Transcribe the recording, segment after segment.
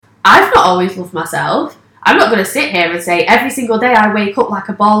I've not always loved myself. I'm not going to sit here and say every single day I wake up like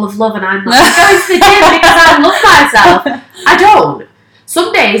a ball of love and I'm like, going to the gym because I love myself. I don't.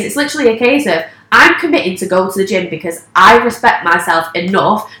 Some days it's literally a case of I'm committing to go to the gym because I respect myself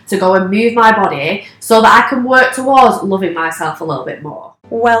enough to go and move my body so that I can work towards loving myself a little bit more.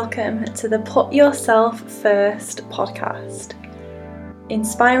 Welcome to the Put Yourself First podcast.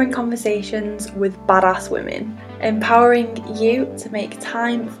 Inspiring conversations with badass women, empowering you to make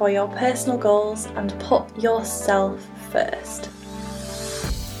time for your personal goals and put yourself first.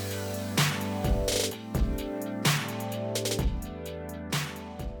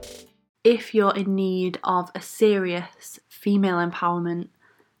 If you're in need of a serious female empowerment,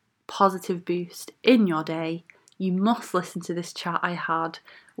 positive boost in your day, you must listen to this chat I had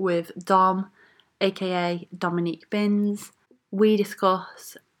with Dom, aka Dominique Binns. We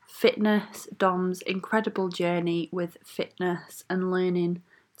discuss fitness, Dom's incredible journey with fitness and learning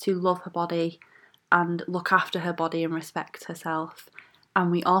to love her body and look after her body and respect herself.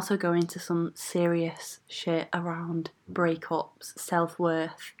 And we also go into some serious shit around breakups,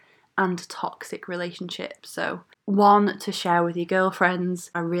 self-worth and toxic relationships. So one to share with your girlfriends.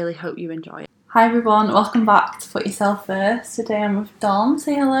 I really hope you enjoy it. Hi everyone, welcome back to Put Yourself First. Today I'm with Dom.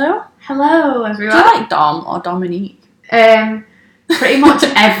 Say hello. Hello everyone. Do you like Dom or Dominique? Pretty much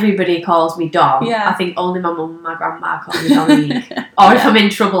everybody calls me Dom. Yeah. I think only my mum and my grandma call me Dominique. Or if I'm in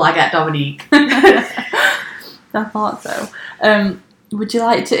trouble, I get Dominique. I thought so. Would you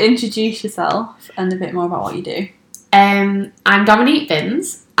like to introduce yourself and a bit more about what you do? I'm Dominique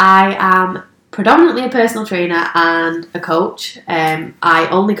Binns. I am predominantly a personal trainer and a coach. I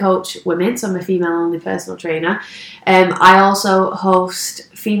only coach women, so I'm a female-only personal trainer. I also host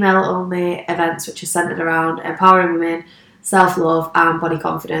female-only events which are centred around empowering women, self-love and body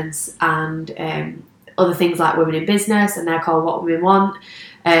confidence, and other things like women in business, and they're called What Women Want.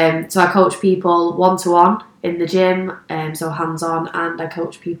 So I coach people one-to-one in the gym, so hands-on, and I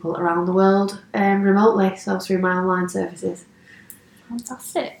coach people around the world remotely, so through my online services.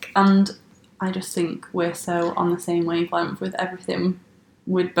 Fantastic. And I just think we're so on the same wavelength with everything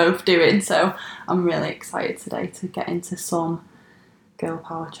we're both doing, so I'm really excited today to get into some girl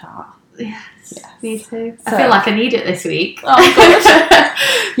power chat. Yes, me too. So, I feel like I need it this week. Oh,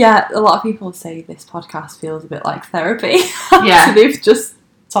 good. Yeah, a lot of people say this podcast feels a bit like therapy. Yeah. So they've just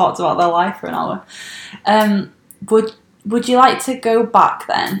talked about their life for an hour. Would you like to go back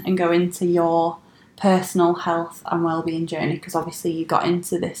then and go into your personal health and wellbeing journey? Because obviously you got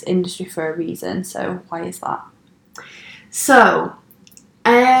into this industry for a reason, so why is that? So,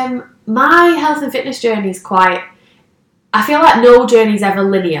 my health and fitness journey is I feel like no journey is ever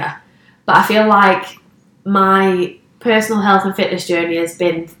linear, but I feel like my personal health and fitness journey has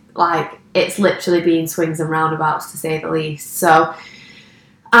been it's literally been swings and roundabouts to say the least. So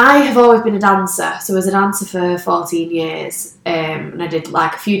I have always been a dancer, so I was a dancer for 14 years, and I did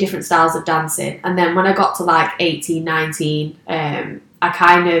a few different styles of dancing, and then when I got to 18, 19, I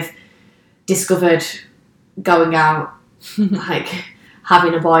kind of discovered going out,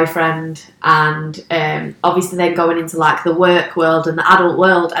 having a boyfriend, and obviously then going into the work world and the adult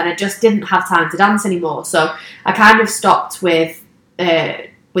world, and I just didn't have time to dance anymore, so I kind of stopped with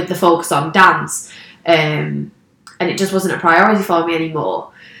the focus on dance, and it just wasn't a priority for me anymore.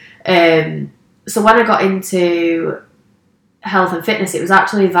 So when I got into health and fitness, it was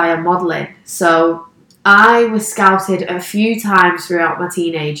actually via modelling. So I was scouted a few times throughout my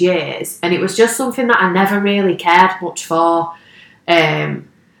teenage years, and it was just something that I never really cared much for. My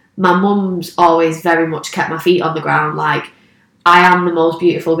mum's always very much kept my feet on the ground. I am the most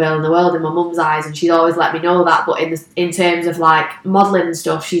beautiful girl in the world in my mum's eyes, and she's always let me know that. But in terms of modelling and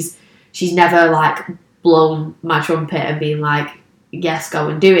stuff, she's never blown my trumpet and been yes, go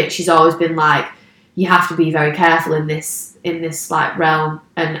and do it. She's always been you have to be very careful in this realm,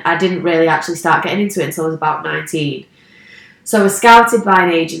 and I didn't really actually start getting into it until I was about 19. So I was scouted by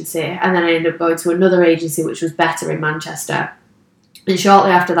an agency, and then I ended up going to another agency which was better in Manchester, and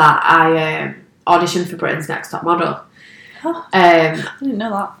shortly after that I auditioned for Britain's Next Top Model. I didn't know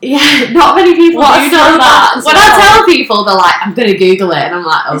that. Yeah, not many people do know that. When I tell people, they're I'm going to Google it, and I'm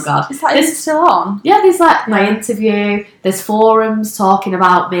oh god. Is that still on? Yeah, there's my interview, there's forums talking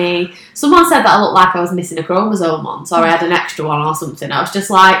about me. Someone said that I looked like I was missing a chromosome once, or I had an extra one or something. I was just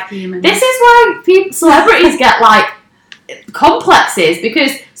this is why celebrities get complexes,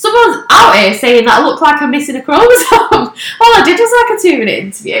 because someone's out here saying that I look like I'm missing a chromosome. All I did was a 2-minute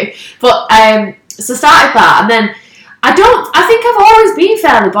interview. But, so started that, and then I think I've always been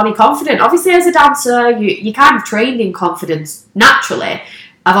fairly body confident. Obviously, as a dancer, you kind of trained in confidence naturally.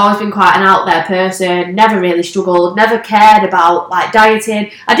 I've always been quite an out there person, never really struggled, never cared about like dieting.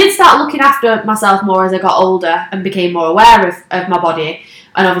 I did start looking after myself more as I got older and became more aware of my body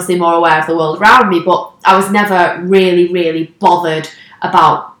and obviously more aware of the world around me, but I was never really, really bothered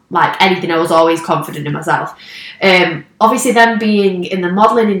about like anything. I was always confident in myself. Obviously then being in the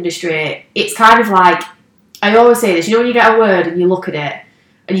modelling industry, it's kind of like, I always say this, you know when you get a word and you look at it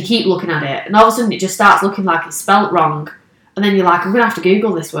and you keep looking at it and all of a sudden it just starts looking like it's spelt wrong. And then you're like, I'm going to have to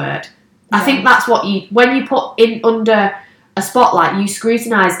Google this word. Yeah. I think that's what when you put in under a spotlight, you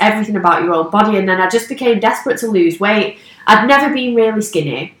scrutinise everything about your own body. And then I just became desperate to lose weight. I'd never been really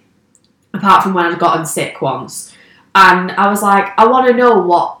skinny, apart from when I'd gotten sick once. And I was like, I want to know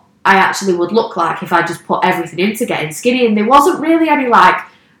what I actually would look like if I just put everything into getting skinny. And there wasn't really any like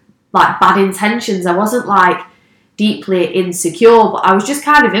bad intentions. I wasn't like deeply insecure, but I was just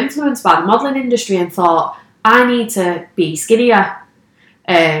kind of influenced by the modelling industry and thought, I need to be skinnier.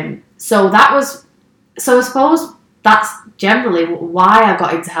 So I suppose that's generally why I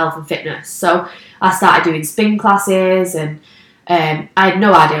got into health and fitness. So I started doing spin classes and I had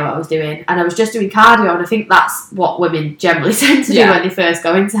no idea what I was doing. And I was just doing cardio, and I think that's what women generally tend to do when they first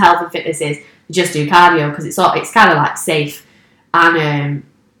go into health and fitness is just do cardio, because it's kind of like safe. And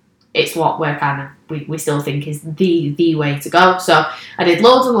it's what we're kind of, we still think is the way to go. So I did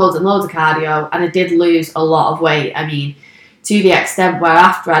loads and loads and loads of cardio, and I did lose a lot of weight. I mean, to the extent where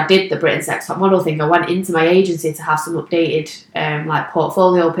after I did the Britain's Next Top Model thing, I went into my agency to have some updated like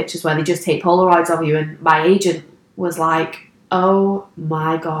portfolio pictures where they just take Polaroids of you, and my agent was like, oh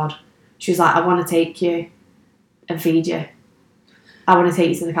my God. She was like, I want to take you and feed you. I want to take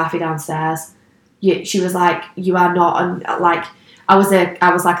you to the cafe downstairs. She was like, you are not, like, I was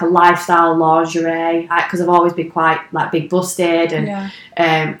like a lifestyle lingerie, because I've always been quite like big busted, and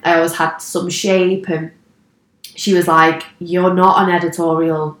I always had some shape, and she was like, you're not an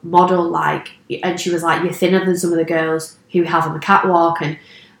editorial model, like, and she was like, you're thinner than some of the girls who have on the catwalk, and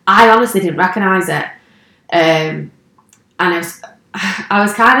I honestly didn't recognise it, and I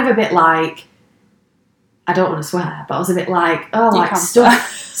was kind of a bit like, I don't want to swear, but I was a bit like, oh, like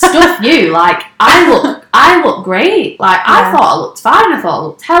stuff you, like I look great. Like, I thought I looked fine. I thought I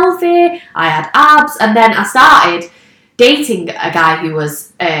looked healthy. I had abs. And then I started dating a guy who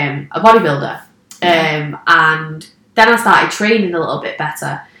was a bodybuilder. And then I started training a little bit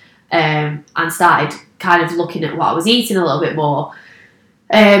better. And started kind of looking at what I was eating a little bit more.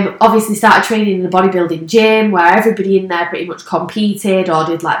 Obviously started training in the bodybuilding gym, where everybody in there pretty much competed or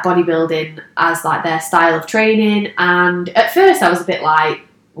did like bodybuilding as like their style of training. And at first I was a bit like,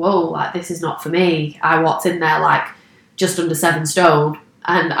 whoa, like this is not for me. I walked in there like just under 7 stone,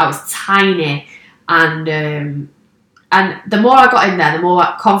 and I was tiny, and the more I got in there, the more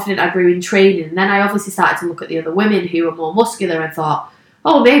confident I grew in training. And then I obviously started to look at the other women who were more muscular and thought,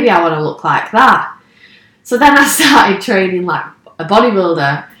 oh, maybe I want to look like that. So then I started training like a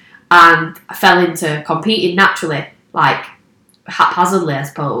bodybuilder, and I fell into competing naturally, like haphazardly, I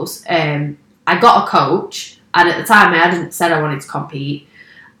suppose. I got a coach, and at the time I hadn't said I wanted to compete.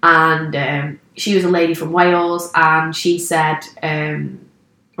 And she was a lady from Wales, and she said,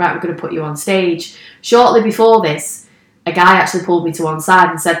 right, we're going to put you on stage. Shortly before this, a guy actually pulled me to one side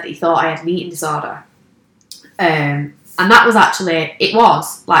and said that he thought I had an eating disorder. And that was actually, it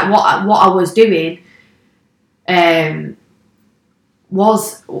was, like what I was doing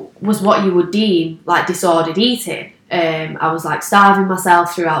was what you would deem like disordered eating. I was like starving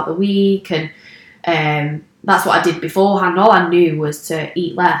myself throughout the week, and that's what I did beforehand. All I knew was to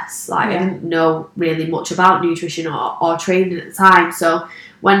eat less. Like, I didn't know really much about nutrition or training at the time. So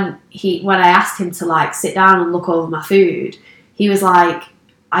when I asked him to like sit down and look over my food, he was like,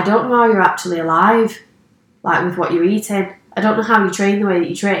 I don't know how you're actually alive, like with what you're eating. I don't know how you train the way that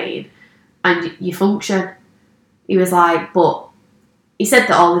you train and you function. He was like, but he said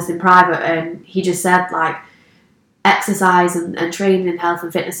that all this in private, and he just said like, exercise and training in health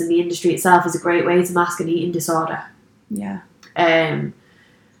and fitness in the industry itself is a great way to mask an eating disorder. Yeah. And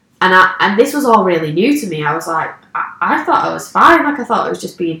this was all really new to me. I was like, I thought I was fine. Like, I thought I was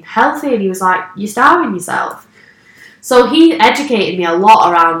just being healthy. And he was like, you're starving yourself. So he educated me a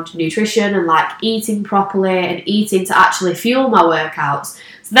lot around nutrition and like eating properly and eating to actually fuel my workouts.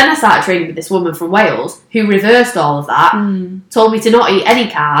 So then I started training with this woman from Wales who reversed all of that, told me to not eat any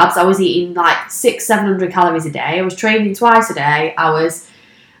carbs. I was eating like 600-700 calories a day. I was training twice a day. I was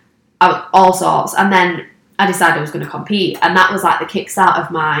all sorts. And then I decided I was going to compete. And that was like the kickstart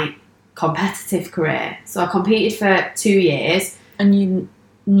of my competitive career. So I competed for 2 years. And you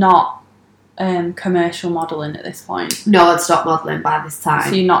not commercial modelling at this point? No, I'd stopped modelling by this time.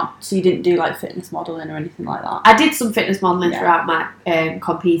 So you didn't do like fitness modelling or anything like that? I did some fitness modelling throughout my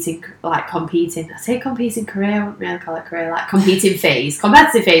competing. I say competing career, I wouldn't really call it career, like competing phase.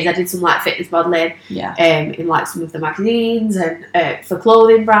 Competitive phase, I did some like fitness modelling in like some of the magazines and for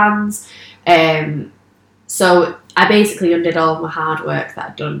clothing brands. So I basically undid all of my hard work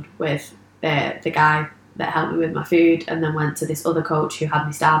that I'd done with the guy that helped me with my food, and then went to this other coach who had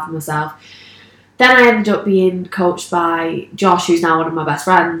me starving myself. Then I ended up being coached by Josh, who's now one of my best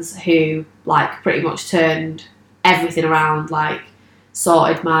friends, who like pretty much turned everything around, like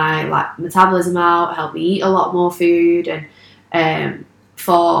sorted my like metabolism out, helped me eat a lot more food, and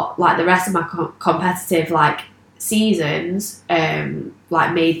for like the rest of my competitive like seasons,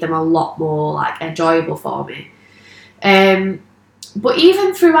 like made them a lot more like enjoyable for me. But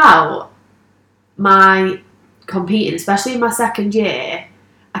even throughout my competing, especially in my second year,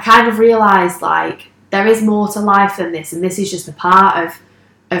 I kind of realised like there is more to life than this, and this is just a part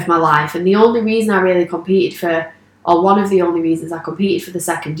of my life. And the only reason I really competed for, or one of the only reasons I competed for the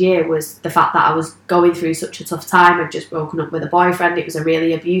second year, was the fact that I was going through such a tough time. I'd just broken up with a boyfriend. It was a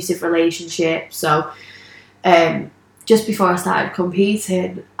really abusive relationship. So just before I started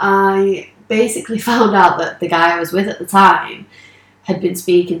competing, I basically found out that the guy I was with at the time had been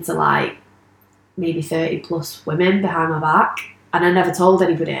speaking to like maybe 30 plus women behind my back, and I never told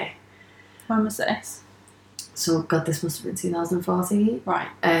anybody. When was this? So God, this must have been 2014. Right.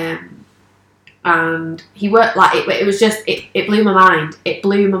 And he worked like it was just it blew my mind. It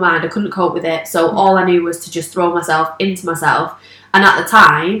blew my mind. I couldn't cope with it. So all I knew was to just throw myself into myself. And at the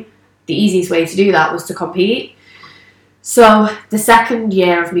time, the easiest way to do that was to compete. So the second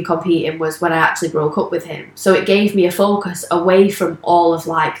year of me competing was when I actually broke up with him. So it gave me a focus away from all of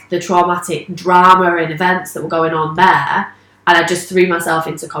like the traumatic drama and events that were going on there, and I just threw myself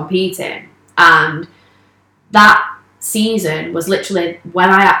into competing. And that season was literally when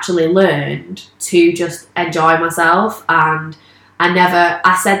I actually learned to just enjoy myself. And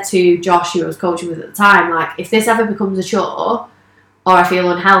I said to Josh, who I was coaching with at the time, like, if this ever becomes a chore or I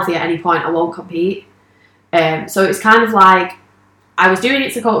feel unhealthy at any point, I won't compete. So it was kind of like I was doing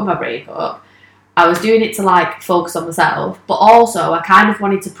it to cope with my breakup. I was doing it to like focus on myself, but also I kind of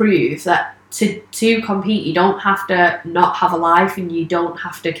wanted to prove that to compete, you don't have to not have a life, and you don't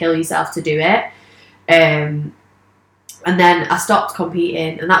have to kill yourself to do it. And then I stopped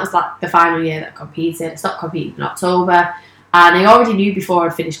competing, and that was like the final year that I competed. I stopped competing in October, and I already knew before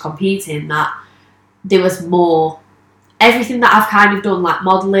I'd finished competing that there was more. Everything that I've kind of done, like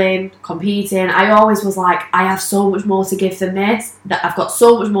modelling, competing, I always was like, I have so much more to give than this, that I've got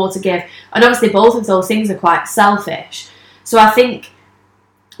so much more to give. And obviously both of those things are quite selfish. So I think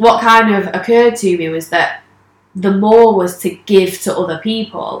what kind of occurred to me was that the more was to give to other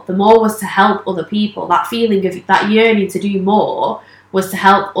people, the more was to help other people. That feeling of that yearning to do more was to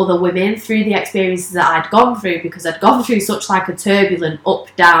help other women through the experiences that I'd gone through, because I'd gone through such like a turbulent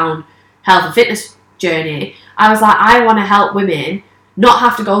up-down health and fitness journey. I was like, I want to help women not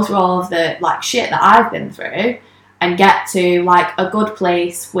have to go through all of the like shit that I've been through, and get to like a good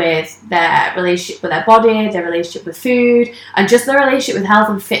place with their relationship with their body, their relationship with food, and just their relationship with health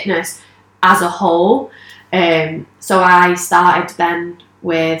and fitness as a whole. So I started then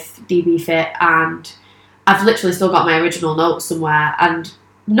with DB Fit, and I've literally still got my original notes somewhere, and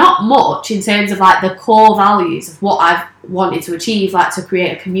not much in terms of like the core values of what I've wanted to achieve, like to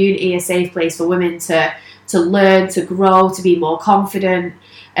create a community, a safe place for women to learn, to grow, to be more confident,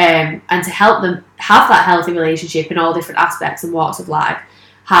 and to help them have that healthy relationship in all different aspects and walks of life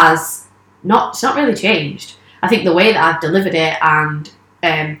it's not really changed. I think the way that I've delivered it,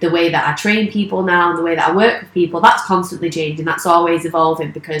 and the way that I train people now, and the way that I work with people, that's constantly changing. That's always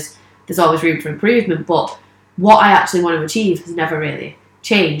evolving, because there's always room for improvement. But what I actually want to achieve has never really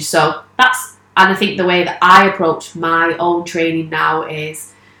changed. So and I think the way that I approach my own training now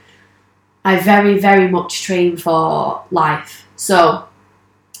is I very, very much train for life. So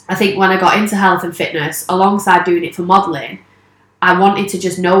I think when I got into health and fitness, alongside doing it for modelling, I wanted to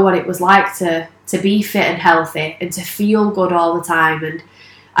just know what it was like to be fit and healthy and to feel good all the time. And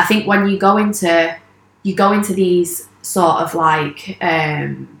I think when you go into these sort of like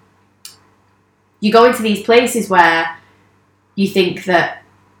you go into these places where you think that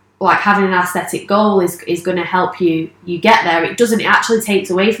like having an aesthetic goal is going to help you get there. It doesn't. It actually takes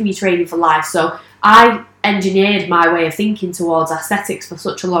away from your training for life. So I engineered my way of thinking towards aesthetics for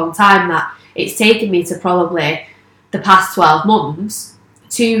such a long time that it's taken me to probably the past 12 months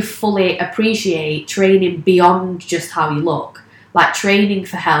to fully appreciate training beyond just how you look. Like training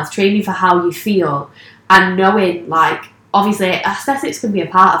for health, training for how you feel, and knowing like obviously aesthetics can be a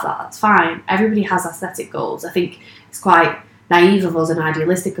part of that. That's fine. Everybody has aesthetic goals. I think it's quite naive of us and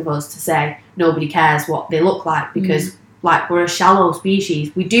idealistic of us to say nobody cares what they look like, because like, we're a shallow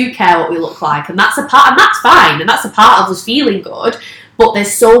species. We do care what we look like, and that's a part, and that's fine, and that's a part of us feeling good. But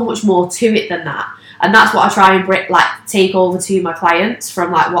there's so much more to it than that, and that's what I try and take over to my clients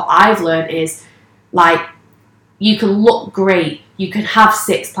from like what I've learned is like, you can look great, you can have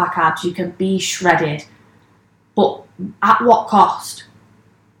 6-pack abs, you can be shredded, but at what cost?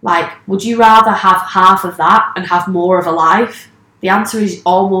 Like, would you rather have half of that and have more of a life? The answer is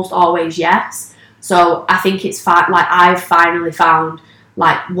almost always yes. So I think it's like, I've finally found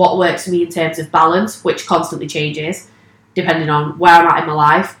like what works for me in terms of balance, which constantly changes depending on where I'm at in my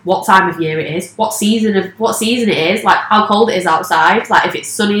life, what time of year it is, what season it is, like how cold it is outside, like if it's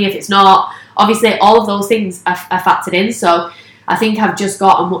sunny, if it's not. Obviously, all of those things are factored in. So I think I've just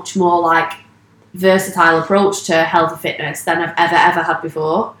got a much more like versatile approach to health and fitness than I've ever had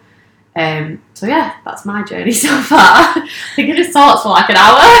before. So yeah, that's my journey so far. I think I just talked for like an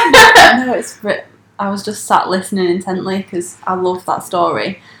hour. No, I was just sat listening intently because I love that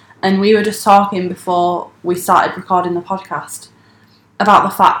story. And we were just talking before we started recording the podcast about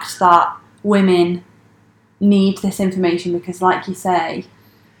the fact that women need this information because, like you say,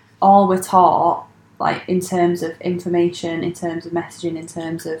 all we're taught, like in terms of information, in terms of messaging, in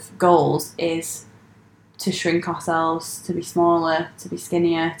terms of goals, is to shrink ourselves, to be smaller, to be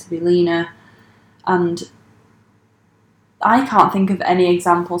skinnier, to be leaner. And I can't think of any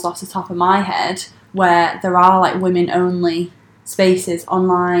examples off the top of my head where there are like women only spaces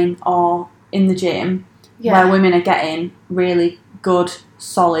online or in the gym where women are getting really good,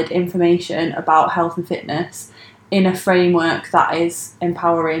 solid information about health and fitness in a framework that is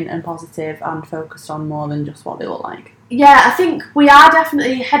empowering and positive and focused on more than just what they look like. Yeah, I think we are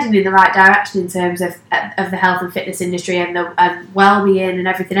definitely heading in the right direction in terms of the health and fitness industry and well-being and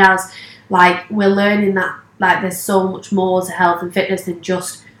everything else. Like, we're learning that like there's so much more to health and fitness than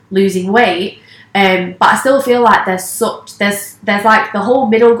just losing weight. But I still feel like there's like the whole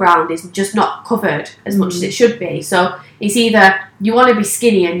middle ground is just not covered as much as it should be. So it's either you want to be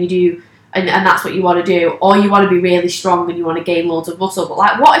skinny and you do, and that's what you want to do, or you want to be really strong and you want to gain loads of muscle. But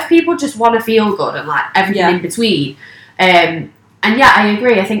like, what if people just want to feel good and like everything in between? And yeah, I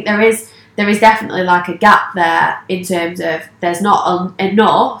agree. I think there is definitely like a gap there in terms of there's not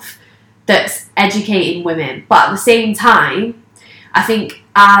enough that's educating women, but at the same time, I think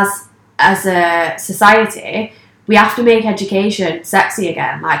as a society, we have to make education sexy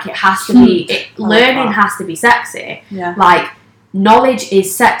again. Like, it has to be, learning has to be sexy. Yeah. Like, knowledge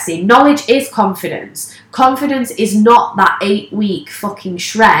is sexy. Knowledge is confidence. Confidence is not that 8-week fucking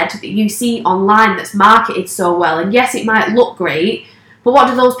shred that you see online that's marketed so well. And yes, it might look great, but what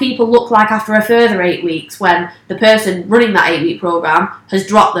do those people look like after a further 8 weeks when the person running that 8-week program has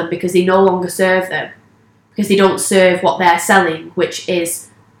dropped them because they no longer serve them? Because they don't serve what they're selling, which is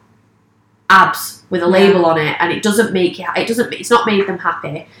abs with a label on it, and it's not made them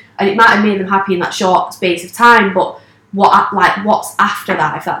happy, and it might have made them happy in that short space of time, but what's after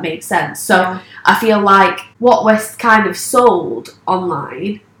that, if that makes sense? So I feel like what we're kind of sold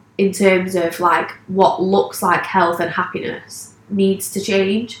online in terms of like what looks like health and happiness needs to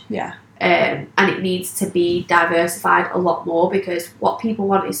change. And it needs to be diversified a lot more, because what people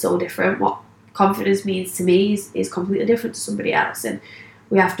want is so different. What confidence means to me is completely different to somebody else, and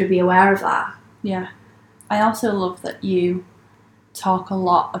we have to be aware of that. Yeah. I also love that you talk a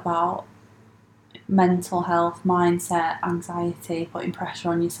lot about mental health, mindset, anxiety, putting pressure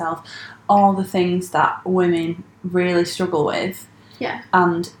on yourself, all the things that women really struggle with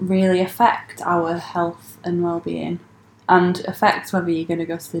and really affect our health and well-being, and affect whether you're going to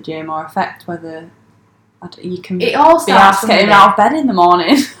go to the gym, or affect whether you can it all be asked getting out of bed in the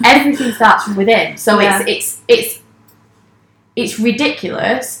morning. Everything starts from within. So it's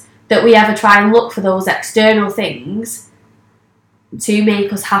ridiculous that we ever try and look for those external things to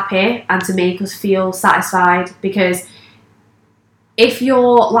make us happy and to make us feel satisfied. Because if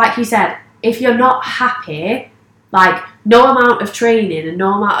you're, like you said, if you're not happy, like, no amount of training and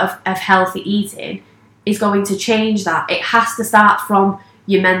no amount of healthy eating is going to change that. It has to start from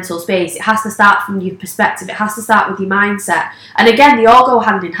your mental space. It has to start from your perspective. It has to start with your mindset. And again, they all go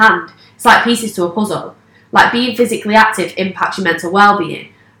hand in hand. It's like pieces to a puzzle. Like, being physically active impacts your mental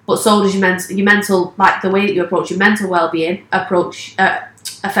well-being, but so does your mental, like the way that you approach your mental well-being affects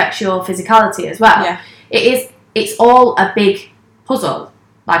your physicality as well. Yeah. It's all a big puzzle,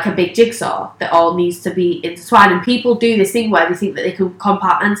 like a big jigsaw that all needs to be intertwined. And people do this thing where they think that they can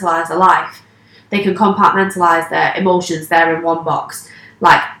compartmentalise their life. They can compartmentalise their emotions. They're in one box.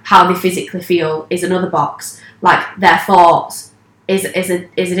 Like, how they physically feel is another box. like their thoughts is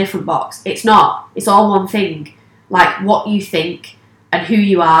a different box. It's not. It's all one thing. Like what you think and who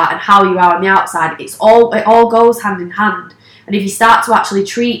you are and how you are on the outside, it all goes hand in hand. And if you start to actually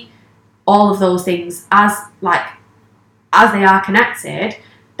treat all of those things as they are connected,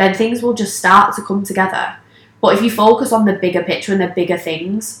 then things will just start to come together. But if you focus on the bigger picture and the bigger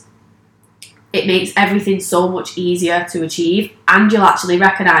things, it makes everything so much easier to achieve, and you'll actually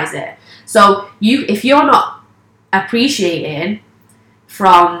recognise it. So if you're not appreciating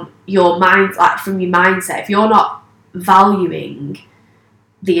from your mind, like from your mindset, if you're not valuing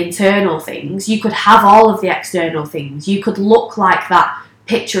the internal things, you could have all of the external things. You could look like that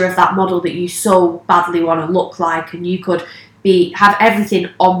picture of that model that you so badly want to look like, and you could have everything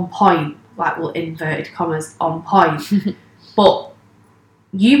on point, like, well, inverted commas, on point. But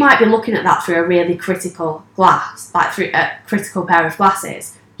you might be looking at that through a really critical glass, like through a critical pair of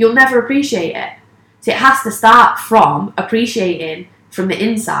glasses. You'll never appreciate it. So it has to start from appreciating from the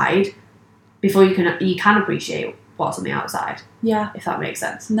inside before you can appreciate what's on the outside. Yeah. If that makes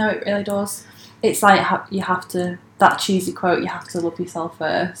sense. No, it really does. It's like you have to, that cheesy quote, you have to love yourself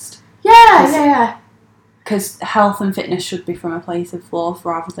first. Yeah. Because health and fitness should be from a place of love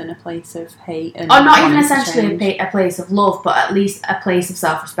rather than a place of hate. And or not even essentially a place of love, but at least a place of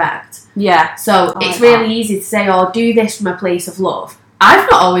self-respect. Yeah. So it's really easy to say, oh, do this from a place of love. I've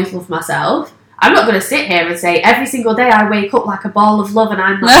not always loved myself. I'm not going to sit here and say every single day I wake up like a ball of love and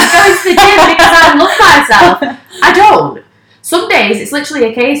I'm like, going to the gym because I love myself. I don't. Some days it's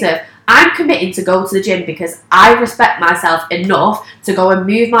literally a case of I'm committing to go to the gym because I respect myself enough to go and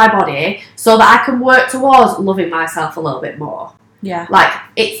move my body so that I can work towards loving myself a little bit more. Yeah. Like,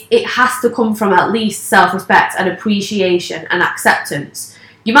 it has to come from at least self-respect and appreciation and acceptance.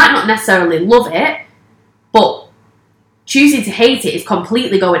 You might not necessarily love it, but choosing to hate it is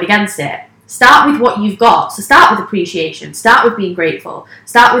completely going against it. Start with what you've got. So start with appreciation. Start with being grateful.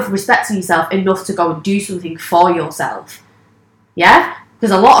 Start with respecting yourself enough to go and do something for yourself. Yeah?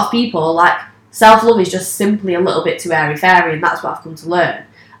 Because a lot of people, like, self-love is just simply a little bit too airy-fairy, and that's what I've come to learn.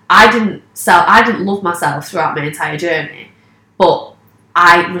 I didn't love myself throughout my entire journey, but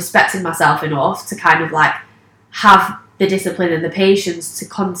I respected myself enough to kind of, like, have the discipline and the patience to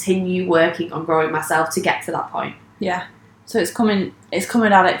continue working on growing myself to get to that point. Yeah. So it's coming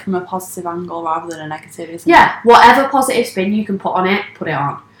at it from a positive angle rather than a negative, isn't it? Yeah. Whatever positive spin you can put on it, put it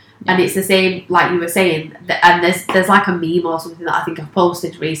on. Yeah. And it's the same, like you were saying, and there's like a meme or something that I think I've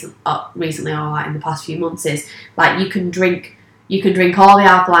posted recently or like in the past few months, is like you can drink all the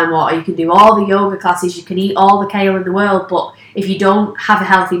alkaline water, you can do all the yoga classes, you can eat all the kale in the world, but if you don't have a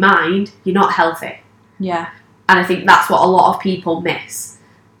healthy mind, you're not healthy. Yeah. And I think that's what a lot of people miss.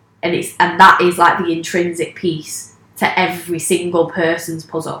 And that is like the intrinsic piece to every single person's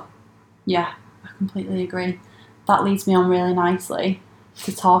puzzle. Yeah, I completely agree. That leads me on really nicely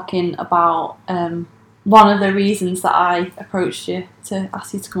to talking about one of the reasons that I approached you to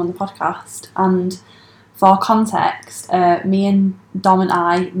ask you to come on the podcast. And for context, me and Dom and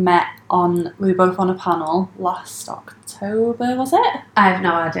I we were both on a panel last October, was it? I have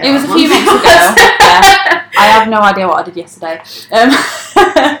no idea. It was a few months ago. Yeah. I have no idea what I did yesterday.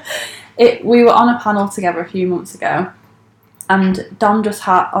 We were on a panel together a few months ago, and Dom just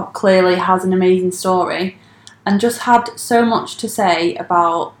clearly has an amazing story and just had so much to say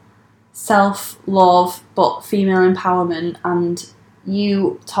about self-love but female empowerment, and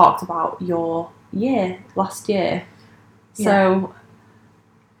you talked about your last year. So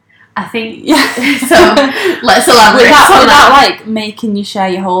I think so let's elaborate without like making you share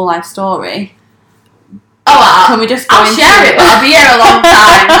your whole life story. Can we just I'll share it, but I'll be here a long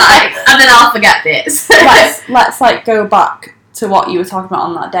time, and then I'll forget bits. let's like go back to what you were talking about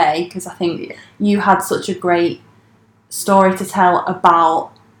on that day, because I think you had such a great story to tell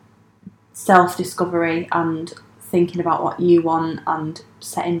about self-discovery and thinking about what you want and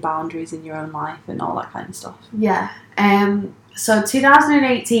setting boundaries in your own life and all that kind of stuff. Yeah. So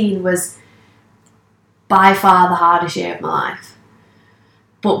 2018 was by far the hardest year of my life,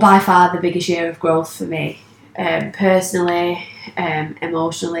 but by far the biggest year of growth for me, personally,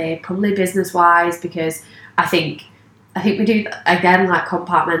 emotionally, probably business-wise, because I think we do, again, like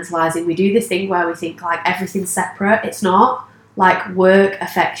compartmentalising. We do this thing where we think like everything's separate. It's not. Like, work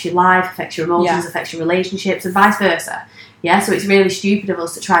affects your life, affects your emotions, affects your relationships, and vice versa. Yeah, so it's really stupid of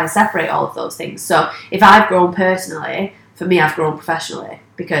us to try and separate all of those things. So if I've grown personally, for me, I've grown professionally,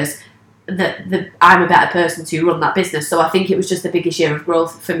 because I'm a better person to run that business. So I think it was just the biggest year of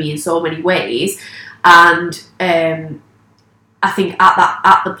growth for me in so many ways. And I think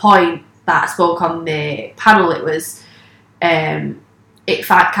at the point that I spoke on the panel, it was it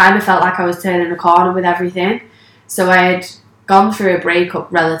kind of felt like I was turning a corner with everything. So I had gone through a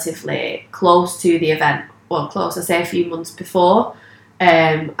breakup relatively close to the event. Well, close, I say a few months before.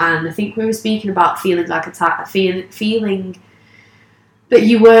 And I think we were speaking about feeling like feeling that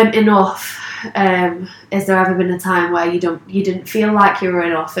you weren't enough. Has there ever been a time where you didn't feel like you were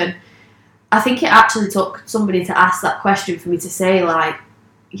enough? And I think it actually took somebody to ask that question for me to say, like,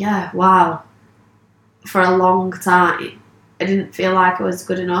 yeah, wow. For a long time, I didn't feel like I was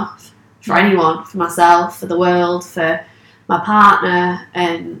good enough for anyone, for myself, for the world, for my partner,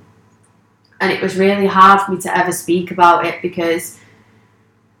 and it was really hard for me to ever speak about it because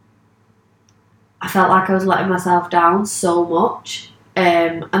I felt like I was letting myself down so much.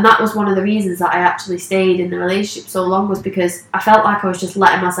 And that was one of the reasons that I actually stayed in the relationship so long, was because I felt like I was just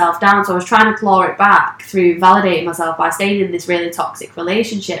letting myself down. So I was trying to claw it back through validating myself by staying in this really toxic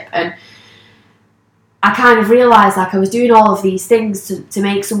relationship. And I kind of realised like I was doing all of these things to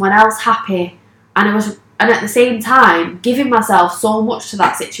make someone else happy. And at the same time giving myself so much to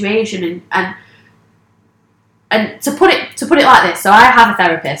that situation. And to put it like this, so I have a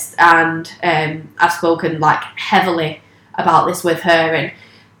therapist, and I've spoken like heavily about this with her, and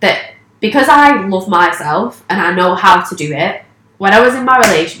that because I love myself and I know how to do it, when I was in my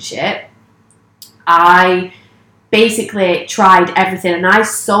relationship, I basically tried everything, and I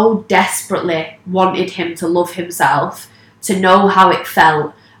so desperately wanted him to love himself, to know how it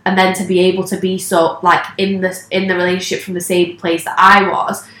felt, and then to be able to be so like in the relationship from the same place that I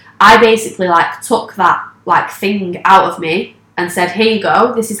was. I basically like took that like thing out of me and said, here you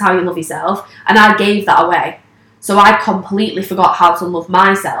go, this is how you love yourself, and I gave that away. So I completely forgot how to love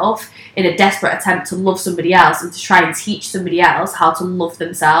myself in a desperate attempt to love somebody else and to try and teach somebody else how to love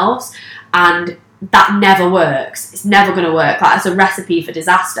themselves. And that never works. It's never going to work. Like, it's a recipe for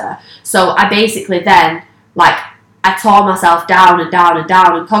disaster. So I basically then, like, I tore myself down and down and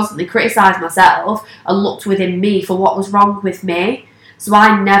down and constantly criticised myself and looked within me for what was wrong with me. So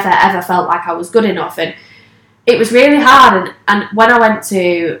I never ever felt like I was good enough. And it was really hard. And when I went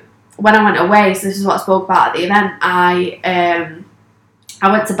away, so this is what I spoke about at the event, I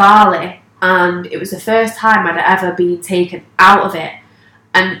went to Bali, and it was the first time I'd ever been taken out of it.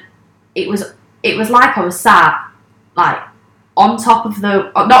 And it was like I was sat, like, on top of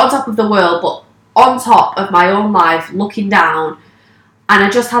not on top of the world, but on top of my own life, looking down. And I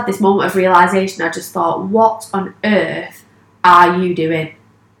just had this moment of realisation. I just thought, what on earth are you doing?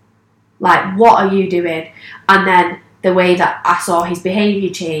 Like, what are you doing? And then the way that I saw his behaviour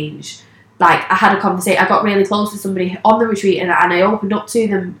change. Like, I had a conversation, I got really close with somebody on the retreat, and I opened up to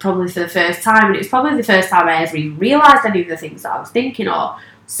them probably for the first time, and it was probably the first time I ever even realised any of the things that I was thinking or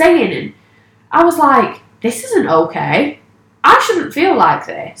saying, and I was like, this isn't okay. I shouldn't feel like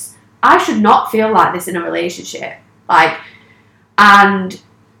this. I should not feel like this in a relationship. Like, and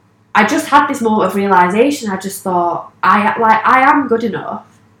I just had this moment of realisation. I just thought, I am good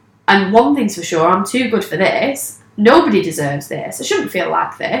enough. And one thing's for sure, I'm too good for this. Nobody deserves this. I shouldn't feel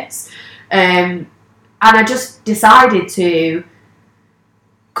like this. And I just decided to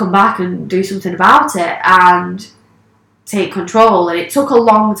come back and do something about it and take control. And it took a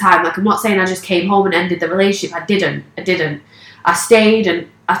long time. Like, I'm not saying I just came home and ended the relationship. I didn't. I stayed and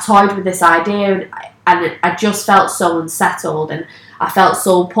I toyed with this idea, and I just felt so unsettled, and I felt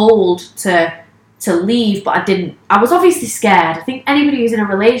so pulled to leave, but I didn't. I was obviously scared. I think anybody who's in a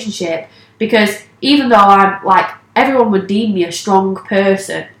relationship, because even though I'm like, everyone would deem me a strong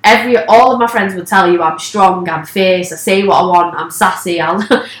person. All of my friends would tell you I'm strong, I'm fierce, I say what I want, I'm sassy,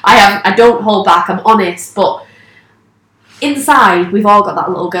 I don't hold back, I'm honest. But inside, we've all got that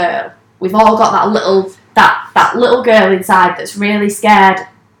little girl. We've all got that little girl inside that's really scared,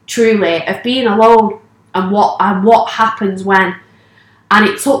 truly, of being alone and what happens when. And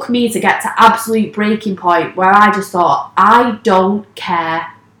it took me to get to absolute breaking point where I just thought, I don't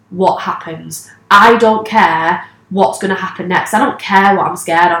care what happens. I don't care what's going to happen next. I don't care what I'm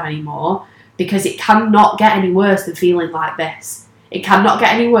scared of anymore, because it cannot get any worse than feeling like this. It cannot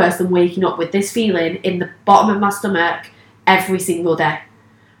get any worse than waking up with this feeling in the bottom of my stomach every single day.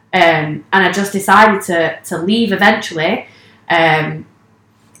 And I just decided to leave eventually. And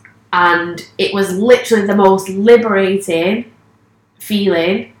it was literally the most liberating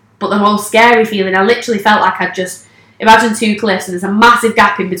feeling, but the most scary feeling. I literally felt like I'd just, imagine two cliffs and there's a massive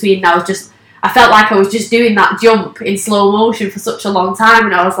gap in between. I felt like I was just doing that jump in slow motion for such a long time,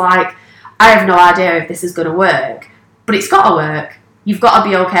 and I was like, I have no idea if this is going to work, but it's got to work. You've got to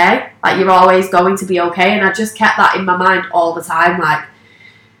be okay. Like, you're always going to be okay. And I just kept that in my mind all the time, like,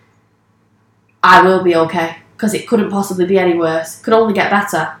 I will be okay, because it couldn't possibly be any worse. It could only get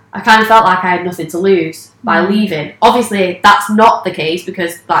better. I kind of felt like I had nothing to lose by leaving. Obviously, that's not the case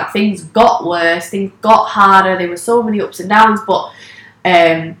because like things got worse, things got harder. There were so many ups and downs, but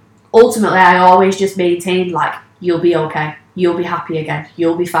ultimately, I always just maintained like, you'll be okay, you'll be happy again,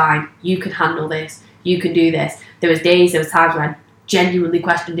 you'll be fine, you can handle this, you can do this. There was times when I genuinely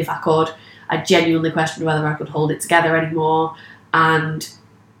questioned if I could. I genuinely questioned whether I could hold it together anymore, and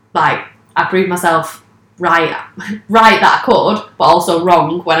like I proved myself right that I could, but also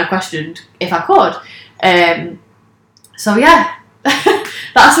wrong when I questioned if I could. So yeah,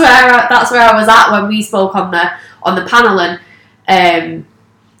 that's where I was at when we spoke on the panel, and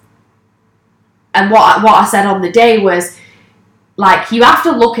what I said on the day was like, you have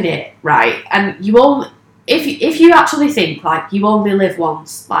to look at it right, and you only if you actually think like you only live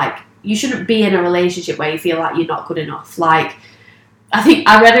once, like you shouldn't be in a relationship where you feel like you're not good enough. Like, I think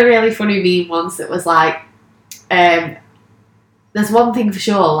I read a really funny meme once that was like, there's one thing for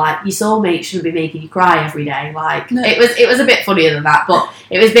sure, like your soulmate shouldn't be making you cry every day. Like, no. It was a bit funnier than that, but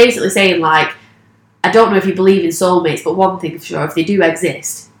it was basically saying like, I don't know if you believe in soulmates, but one thing for sure, if they do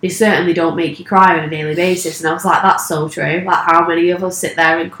exist, they certainly don't make you cry on a daily basis. And I was like, that's so true. Like, how many of us sit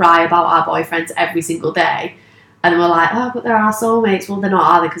there and cry about our boyfriends every single day? And we're like, oh, but they're our soulmates. Well, they're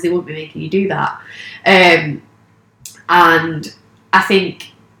not, are they? Because they wouldn't be making you do that. And I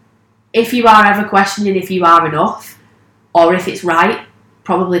think if you are ever questioning if you are enough or if it's right,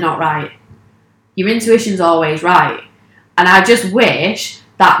 probably not right. Your intuition's always right. And I just wish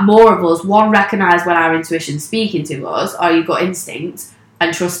that more of us, one, recognise when our intuition's speaking to us, or your gut instinct,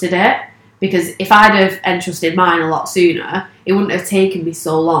 and trusted it. Because if I'd have entrusted mine a lot sooner, it wouldn't have taken me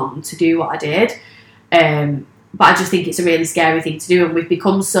so long to do what I did. But I just think it's a really scary thing to do, and we've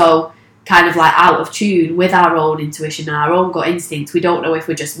become so kind of like out of tune with our own intuition and our own gut instinct. We don't know if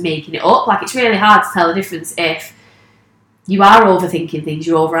we're just making it up. Like, it's really hard to tell the difference if you are overthinking things,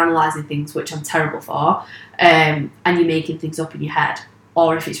 you're overanalyzing things, which I'm terrible for, and you're making things up in your head,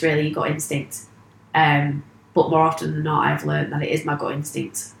 or if it's really your gut instinct. But more often than not, I've learned that it is my gut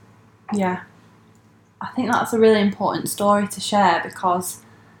instinct. Yeah. I think that's a really important story to share, because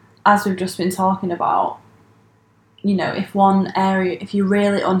as we've just been talking about, you know, if you're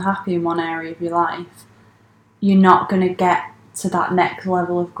really unhappy in one area of your life, you're not going to get to that next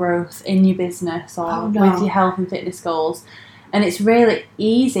level of growth in your business or with your health and fitness goals. And it's really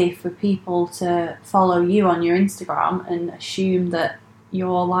easy for people to follow you on your Instagram and assume that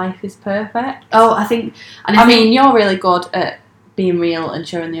your life is perfect. Oh, I think... I mean, you're really good at being real and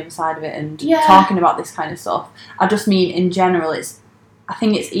showing the other side of it and talking about this kind of stuff. I just mean, in general, I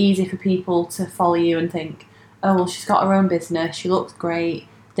think it's easy for people to follow you and think, oh, well, she's got her own business, she looks great,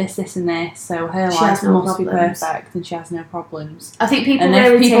 this and this, so her life must be perfect and she has no problems. I think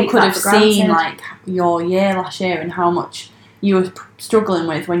people could have seen like your year last year and how much you were struggling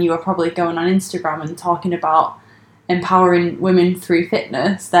with when you were probably going on Instagram and talking about empowering women through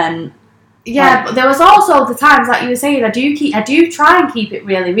fitness, then... Yeah, but there was also the times, like you were saying, I do try and keep it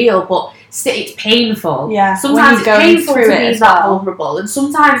really real, but it's painful. Yeah, sometimes it's painful to be that vulnerable, and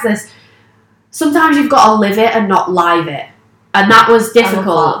sometimes you've got to live it and not live it, and that was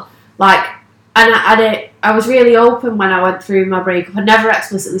difficult. Like, and I was really open when I went through my breakup. I never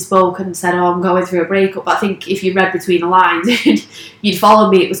explicitly spoke and said, "Oh, I'm going through a breakup." But I think if you read between the lines, you'd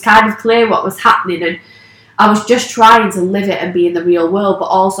follow me. It was kind of clear what was happening, and I was just trying to live it and be in the real world, but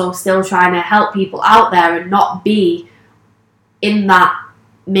also still trying to help people out there and not be in that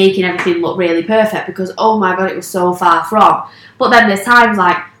making everything look really perfect, because, oh my God, it was so far from. But then there's times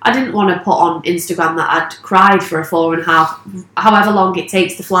like, I didn't want to put on Instagram that I'd cried for a 4.5, however long it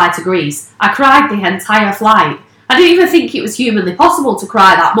takes to fly to Greece. I cried the entire flight. I didn't even think it was humanly possible to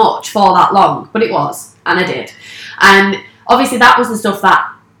cry that much for that long, but it was, and I did. And obviously that was the stuff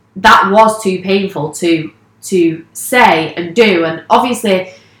that was too painful to say and do, and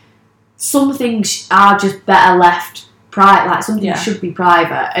obviously some things are just better left private, like some things should be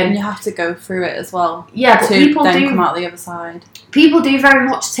private, and you have to go through it as well. Yeah, but people then come out the other side. People do very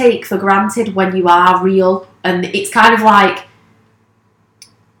much take for granted when you are real, and it's kind of like,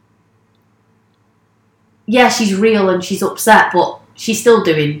 yeah, she's real and she's upset, but she's still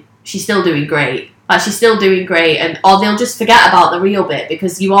doing great. Like, she's still doing great, or they'll just forget about the real bit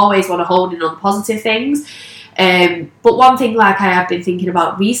because you always want to hold in on the positive things. But one thing, like, I have been thinking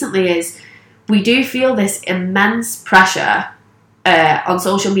about recently is we do feel this immense pressure on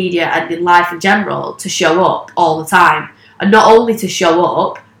social media and in life in general to show up all the time, and not only to show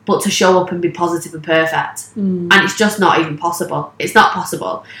up, but to show up and be positive and perfect. And it's just not even possible. It's not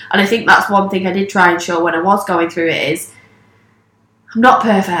possible. And I think that's one thing I did try and show when I was going through it is, I'm not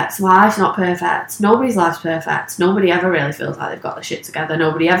perfect. My life's not perfect. Nobody's life's perfect. Nobody ever really feels like they've got their shit together.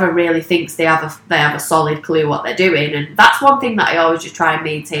 Nobody ever really thinks they have a solid clue what they're doing. And that's one thing that I always just try and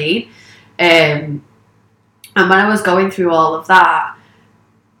maintain. And when I was going through all of that,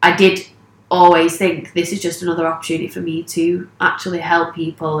 I did always think this is just another opportunity for me to actually help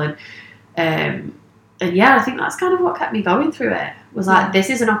people. And yeah, I think that's kind of what kept me going through it. Was like, this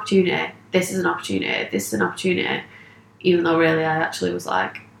is an opportunity. This is an opportunity. This is an opportunity. Even though really I actually was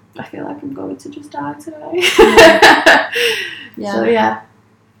like, I feel like I'm going to just die today. Yeah. So yeah.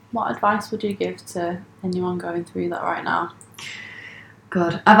 What advice would you give to anyone going through that right now?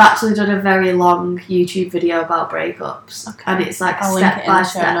 God, I've actually done a very long YouTube video about breakups. Okay. And it's like I'll link it in the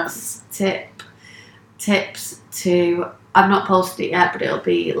show step-by-step tips to... I've not posted it yet, but it'll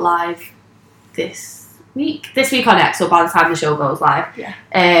be live this week or next, so by the time the show goes live. Yeah.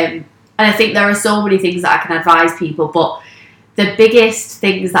 And I think there are so many things that I can advise people, but the biggest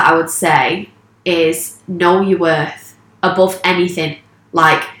things that I would say is know your worth above anything.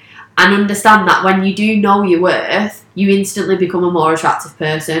 Like, and understand that when you do know your worth, you instantly become a more attractive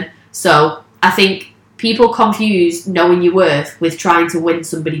person. So I think people confuse knowing your worth with trying to win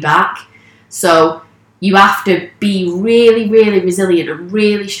somebody back. So you have to be really, really resilient and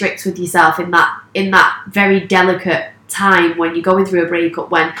really strict with yourself in that very delicate time when you're going through a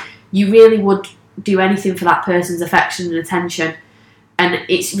breakup, when you really would do anything for that person's affection and attention. And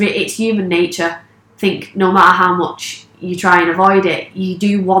it's human nature. I think no matter how much you try and avoid it, you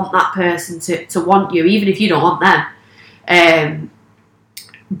do want that person to want you, even if you don't want them.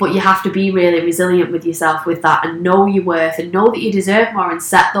 But you have to be really resilient with yourself with that, and know your worth, and know that you deserve more, and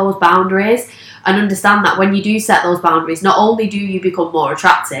set those boundaries, and understand that when you do set those boundaries, not only do you become more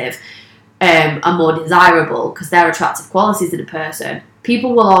attractive and more desirable, because they're attractive qualities in a person,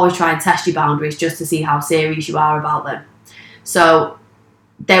 people will always try and test your boundaries just to see how serious you are about them. So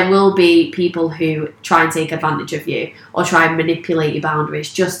there will be people who try and take advantage of you or try and manipulate your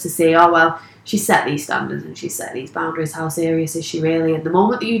boundaries just to say, oh, well, she set these standards and she set these boundaries. How serious is she really? And the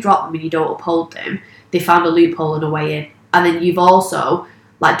moment that you drop them and you don't uphold them, they found a loophole and a way in. And then you've also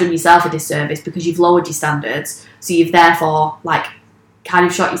done yourself a disservice because you've lowered your standards. So you've therefore kind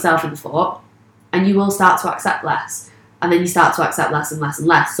of shot yourself in the foot, and you will start to accept less. And then you start to accept less and less and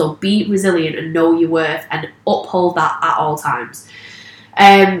less. So be resilient and know your worth and uphold that at all times.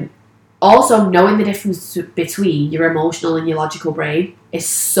 Also, knowing the difference between your emotional and your logical brain is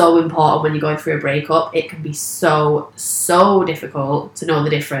so important when you're going through a breakup. It can be so, so difficult to know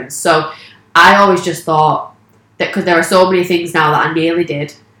the difference. So I always just thought that, because there are so many things now that I nearly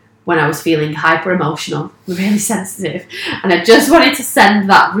did when I was feeling hyper emotional, really sensitive, and I just wanted to send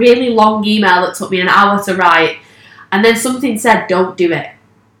that really long email that took me an hour to write. And then something said, don't do it.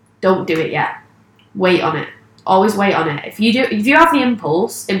 Don't do it yet. Wait on it. Always wait on it. If you have the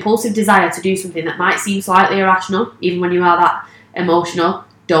impulsive desire to do something that might seem slightly irrational, even when you are that emotional,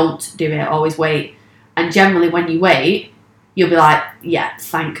 don't do it. Always wait. And generally when you wait, you'll be like, yeah,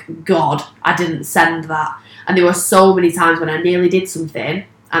 thank God I didn't send that. And there were so many times when I nearly did something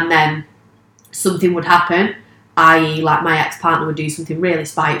and then something would happen, i.e. my ex-partner would do something really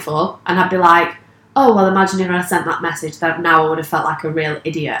spiteful, and I'd be like, oh, well, imagine if I sent that message, that now I would have felt like a real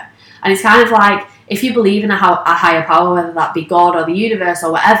idiot. And it's kind of like, if you believe in a higher power, whether that be God or the universe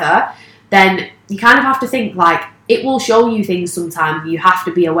or whatever, then you kind of have to think it will show you things sometimes. You have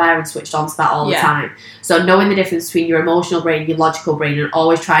to be aware and switched on to that all the time. So knowing the difference between your emotional brain and your logical brain, and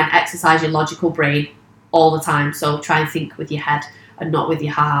always try and exercise your logical brain all the time. So try and think with your head and not with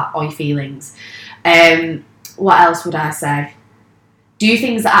your heart or your feelings. What else would I say? Do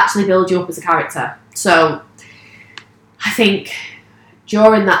things that actually build you up as a character. So I think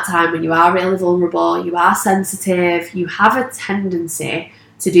during that time when you are really vulnerable, you are sensitive, you have a tendency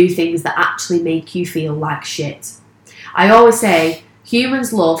to do things that actually make you feel like shit. I always say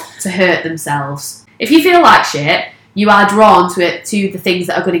humans love to hurt themselves. If you feel like shit, you are drawn to the things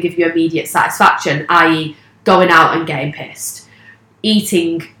that are going to give you immediate satisfaction, i.e. going out and getting pissed,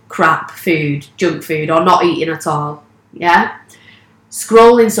 eating crap food, junk food, or not eating at all. Yeah?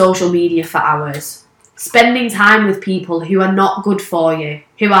 Scrolling social media for hours, spending time with people who are not good for you,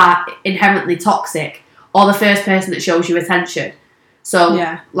 who are inherently toxic, or the first person that shows you attention.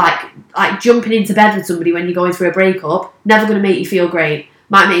 So, like jumping into bed with somebody when you're going through a breakup, never going to make you feel great.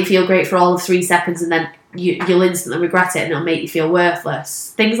 Might make you feel great for all of 3 seconds, and then you'll instantly regret it, and it'll make you feel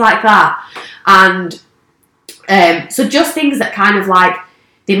worthless. Things like that. And so just things that kind of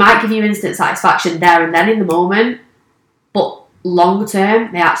they might give you instant satisfaction there and then in the moment, but long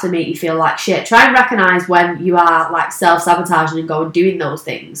term, they actually make you feel like shit. Try and recognise when you are self-sabotaging and go and doing those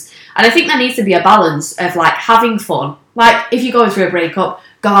things. And I think there needs to be a balance of having fun Like, if you're going through a breakup,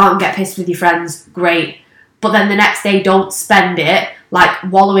 go out and get pissed with your friends, great. But then the next day, don't spend it, like,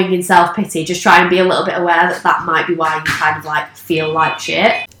 wallowing in self-pity. Just try and be a little bit aware that that might be why you kind of, like, feel like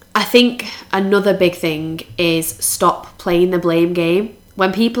shit. I think another big thing is stop playing the blame game.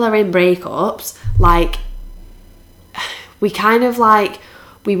 When people are in breakups, like, we kind of, like,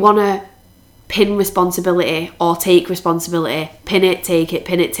 we want to pin responsibility or take responsibility, pin it, take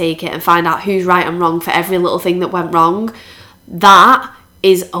it, and find out who's right and wrong for every little thing that went wrong. That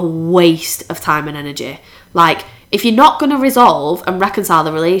is a waste of time and energy. Like, if you're not going to resolve and reconcile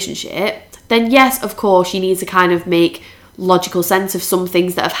the relationship, then yes, of course, you need to kind of make logical sense of some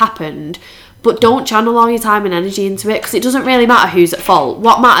things that have happened, but don't channel all your time and energy into it, because it doesn't really matter who's at fault.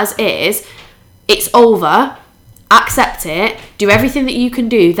 What matters is it's over. Accept it, do everything that you can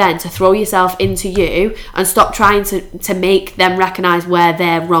do then to throw yourself into you, and stop trying to make them recognise where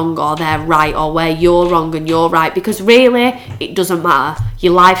they're wrong or they're right, or where you're wrong and you're right, because really it doesn't matter.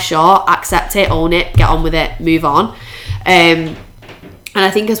 Your life's short, accept it, own it, get on with it, move on. And I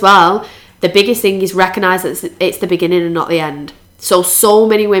think as well, the biggest thing is recognise that it's the beginning and not the end. So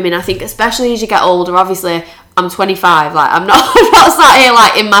many women, I think, especially as you get older, obviously I'm 25, like I'm not sat here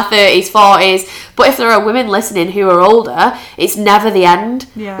like in my 30s, 40s, but if there are women listening who are older, it's never the end.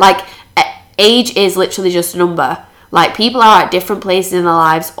 Yeah. Like, age is literally just a number. Like, people are at different places in their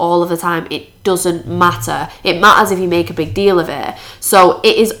lives all of the time. It doesn't matter. It matters if you make a big deal of it. So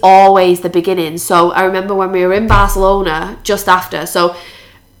it is always the beginning. So I remember when we were in Barcelona just after, so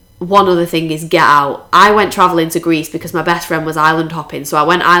one other thing is get out. I went travelling to Greece because my best friend was island hopping, so I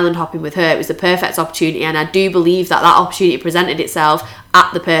went island hopping with her. It was the perfect opportunity, and I do believe that opportunity presented itself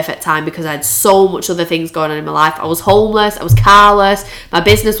at the perfect time, because I had so much other things going on in my life. I was homeless, I was carless, my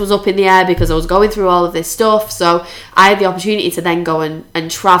business was up in the air because I was going through all of this stuff, so I had the opportunity to then go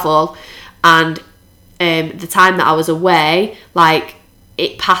and travel. And the time that I was away, like,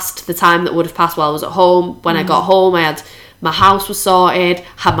 it passed the time that would have passed while I was at home. When I got home, my house was sorted,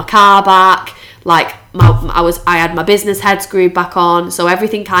 had my car back, like I had my business head screwed back on, so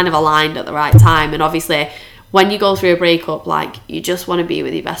everything kind of aligned at the right time. And obviously, when you go through a breakup, like, you just want to be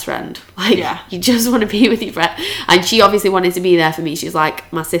with your best friend. Like, you just want to be with your friend. And she obviously wanted to be there for me. She's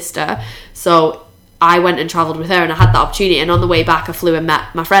like my sister. So I went and travelled with her, and I had that opportunity. And on the way back, I flew and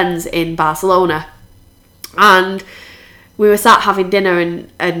met my friends in Barcelona. And we were sat having dinner,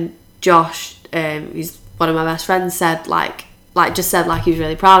 and Josh, who's one of my best friends, said he was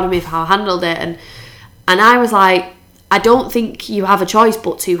really proud of me for how I handled it, and I was like, I don't think you have a choice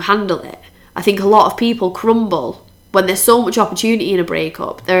but to handle it. I think a lot of people crumble when there's so much opportunity in a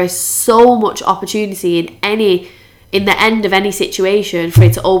breakup. There is so much opportunity in the end of any situation for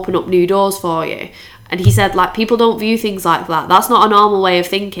it to open up new doors for you. And he said, like, people don't view things like that. That's not a normal way of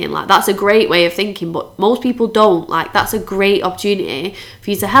thinking. Like, that's a great way of thinking, but most people don't. Like, that's a great opportunity for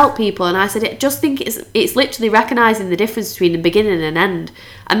you to help people. And I said, I just think it's literally recognising the difference between the beginning and end.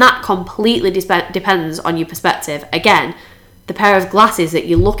 And that completely depends on your perspective. Again, the pair of glasses that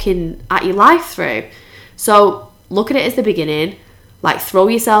you're looking at your life through. So look at it as the beginning. Like, throw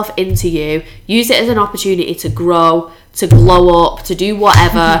yourself into you. Use it as an opportunity to grow, to glow up, to do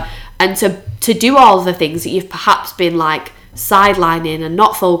whatever, and to do all of the things that you've perhaps been, like, sidelining and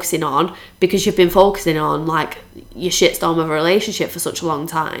not focusing on because you've been focusing on, like, your shitstorm of a relationship for such a long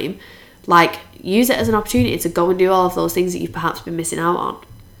time. Like, use it as an opportunity to go and do all of those things that you've perhaps been missing out on.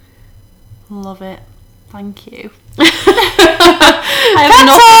 Love it. Thank you. I have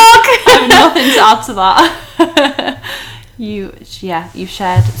nothing to add to that. You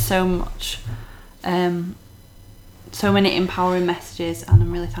shared so much, so many empowering messages, and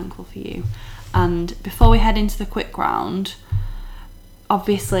I'm really thankful for you. And before we head into the quick round,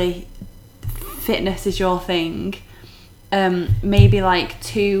 obviously fitness is your thing. Maybe like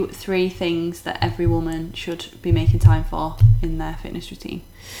 2-3 things that every woman should be making time for in their fitness routine,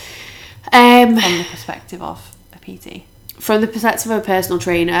 from the perspective of a PT. From the perspective of a personal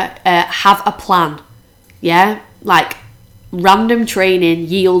trainer, have a plan. Yeah, like, random training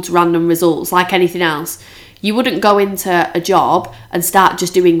yields random results, like anything else. You wouldn't go into a job and start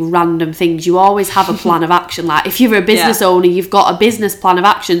just doing random things. You always have a plan of action. Like, if you're a business owner, you've got a business plan of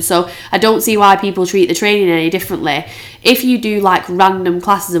action. So I don't see why people treat the training any differently. If you do, like, random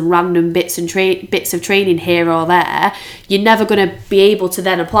classes and random bits of training here or there, you're never going to be able to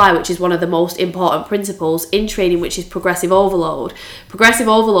then apply, which is one of the most important principles in training, which is progressive overload. Progressive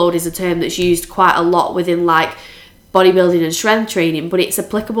overload is a term that's used quite a lot within, like, bodybuilding and strength training, but it's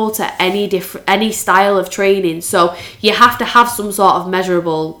applicable to any style of training. So you have to have some sort of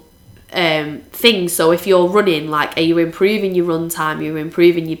measurable things. So if you're running, like, are you improving your run time, are you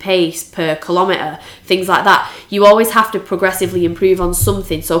improving your pace per kilometre, things like that. You always have to progressively improve on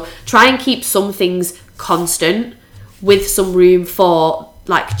something. So try and keep some things constant with some room for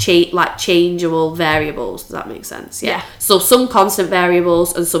changeable variables. Does that make sense? Yeah. So some constant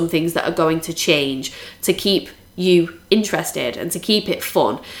variables and some things that are going to change to keep you interested and to keep it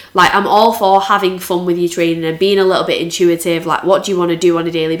fun. Like, I'm all for having fun with your training and being a little bit intuitive, like what do you want to do on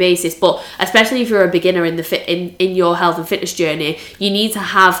a daily basis. But especially if you're a beginner in your health and fitness journey, you need to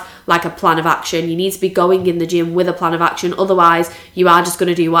have like a plan of action. You need to be going in the gym with a plan of action. Otherwise you are just going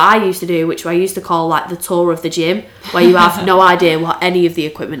to do what I used to do, which I used to call like the tour of the gym, where you have no idea what any of the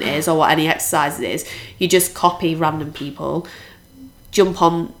equipment is or what any exercise it is. You just copy random people, jump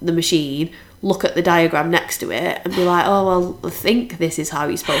on the machine, look at the diagram next to it and be like, oh, well, I think this is how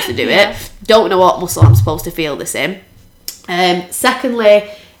you're supposed to do it. Don't know what muscle I'm supposed to feel this in.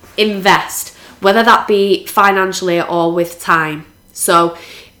 Secondly, invest, whether that be financially or with time. So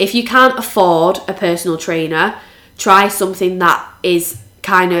if you can't afford a personal trainer, try something that is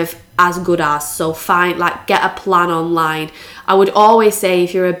kind of as good as. So get a plan online. I would always say,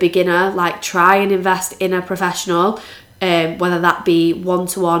 if you're a beginner, like, try and invest in a professional, whether that be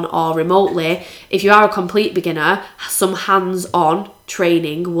one-to-one or remotely. If you are a complete beginner, some hands-on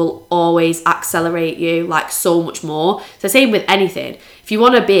training will always accelerate you like so much more. So same with anything. If you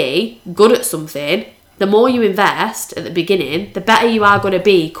want to be good at something, the more you invest at the beginning, the better you are going to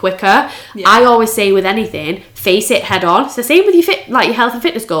be quicker. Yeah. I always say with anything, face it head on. So same with your health and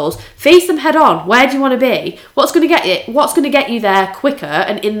fitness goals, face them head on. Where do you want to be? What's going to get you there quicker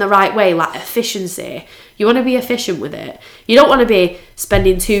and in the right way, like efficiency. You want to be efficient with it. You don't want to be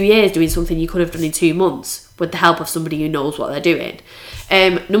spending 2 years doing something you could have done in 2 months with the help of somebody who knows what they're doing.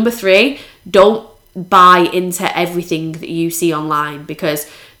 Number 3, don't buy into everything that you see online, because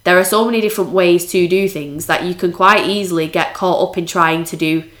there are so many different ways to do things that you can quite easily get caught up in trying to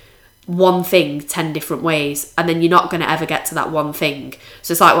do one thing 10 different ways, and then you're not going to ever get to that one thing.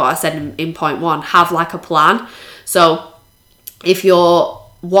 So it's like what I said in point 1, have like a plan. So if you're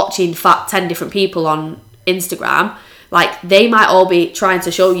watching 10 different people on Instagram, like, they might all be trying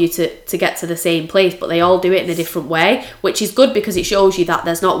to show you to get to the same place, but they all do it in a different way, which is good because it shows you that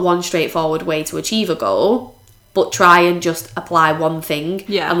there's not one straightforward way to achieve a goal, but try and just apply one thing.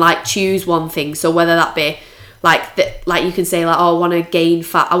 And like, choose one thing. So whether that be like you can say like, oh, I want to gain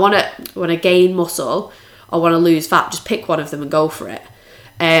fat, I want to gain muscle, or want to lose fat. Just pick one of them and go for it.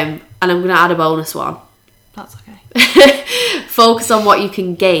 And I'm going to add a bonus one. That's okay. Focus on what you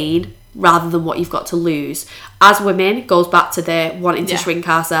can gain rather than what you've got to lose. As women, it goes back to the wanting to shrink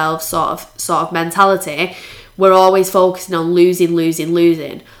ourselves sort of mentality. We're always focusing on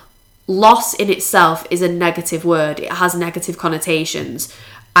losing. Loss in itself is a negative word. It has negative connotations,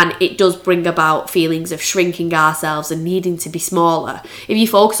 and it does bring about feelings of shrinking ourselves and needing to be smaller. If you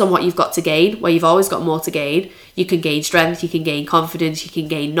focus on what you've got to gain, where you've always got more to gain, you can gain strength, you can gain confidence, you can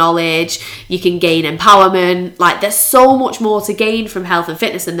gain knowledge, you can gain empowerment. Like, there's so much more to gain from health and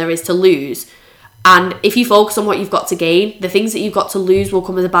fitness than there is to lose. And if you focus on what you've got to gain, the things that you've got to lose will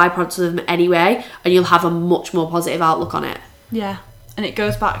come as a byproduct of them anyway, and you'll have a much more positive outlook on it. Yeah. And it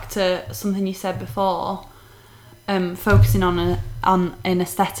goes back to something you said before, focusing on an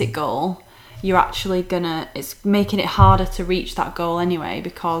aesthetic goal. You're actually it's making it harder to reach that goal anyway,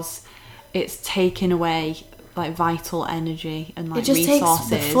 because it's taking away like vital energy and like it just resources.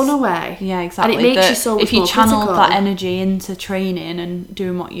 Takes the fun away. Yeah, exactly. And it makes you so much if you more channeled critical. that energy into training and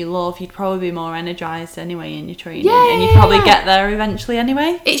doing what you love, you'd probably be more energized anyway in your training, and you'd probably get there eventually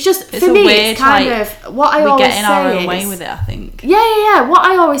anyway. It's just, for me, it's kind of what I always say. We're getting our own way with it, I think. Yeah. What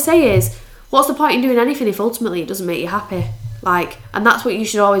I always say is, what's the point in doing anything if ultimately it doesn't make you happy? Like, and that's what you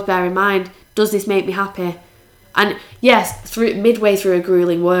should always bear in mind. Does this make me happy? And yes, midway through a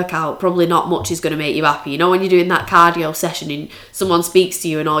grueling workout, probably not much is going to make you happy. You know, when you're doing that cardio session and someone speaks to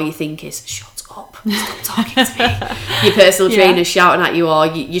you and all you think is, shut up, stop talking to me. Your personal trainer's shouting at you, or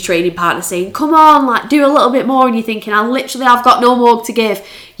your training partner saying, come on, like, do a little bit more, and you're thinking, I've got no more to give.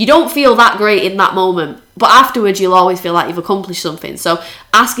 You don't feel that great in that moment, but afterwards you'll always feel like you've accomplished something. So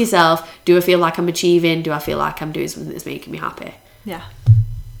ask yourself, do I feel like I'm achieving? Do I feel like I'm doing something that's making me happy? Yeah,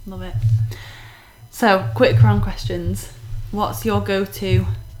 love it. So, quick round questions. What's your go-to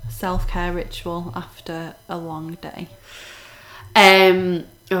self-care ritual after a long day?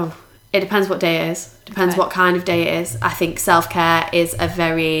 It depends what day it is. Depends what kind of day it is. I think self-care is a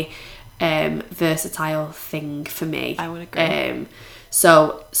very versatile thing for me. I would agree.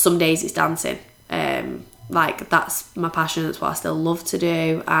 So some days it's dancing. Like, that's my passion. That's what I still love to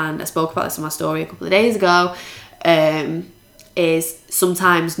do. And I spoke about this in my story a couple of days ago. is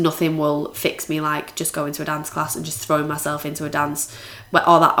sometimes nothing will fix me, like just going to a dance class and just throwing myself into a dance,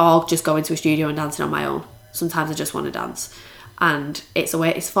 or just going to a studio and dancing on my own. Sometimes I just want to dance, and it's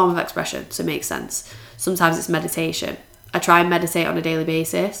a form of expression, so it makes sense. Sometimes it's meditation. I try and meditate on a daily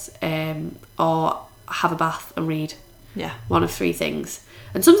basis, or have a bath and read. Yeah. One of 3 things.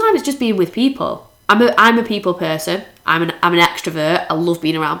 And sometimes it's just being with people. I'm a people person. I'm an extrovert. I love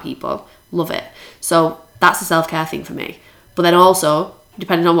being around people. Love it. So that's a self-care thing for me. But then also,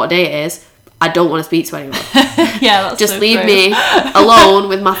 depending on what day it is, I don't want to speak to anyone. Yeah, that's just so leave true. me alone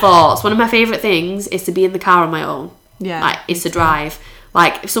with my thoughts. One of my favourite things is to be in the car on my own. Yeah. Like, it's to drive.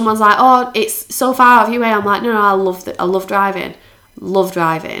 Like, if someone's like, oh, it's so far out of your way, I'm like, no, I love driving. Love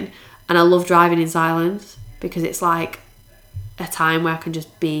driving. And I love driving in silence, because it's like a time where I can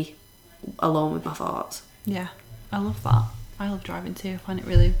just be alone with my thoughts. Yeah, I love that. I love driving too. I find it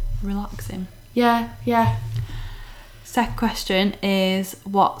really relaxing. Yeah. Second question is,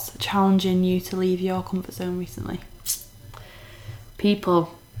 what's challenging you to leave your comfort zone recently?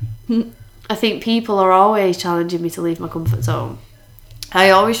 People. I think people are always challenging me to leave my comfort zone. I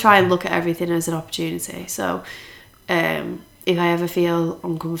always try and look at everything as an opportunity. So if I ever feel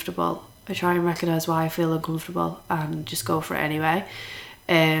uncomfortable, I try and recognise why I feel uncomfortable and just go for it anyway.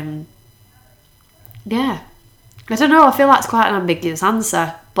 Yeah. I don't know, I feel that's quite an ambiguous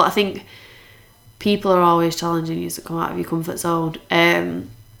answer, but I think people are always challenging you to come out of your comfort zone.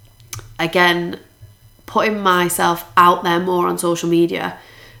 Again, putting myself out there more on social media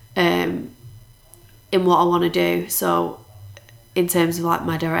in what I want to do. So in terms of like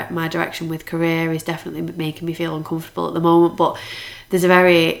my direction with career is definitely making me feel uncomfortable at the moment, but there's a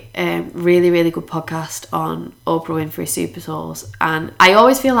very really, really good podcast on Oprah Winfrey, Super Souls, and I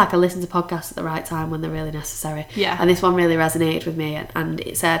always feel like I listen to podcasts at the right time when they're really necessary. Yeah. And this one really resonated with me, and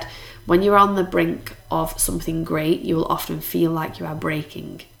it said, when you're on the brink of something great, you will often feel like you are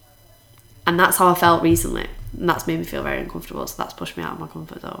breaking. And that's how I felt recently, and that's made me feel very uncomfortable, so that's pushed me out of my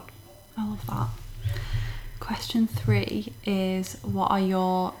comfort zone. I love that. Question 3 is, what are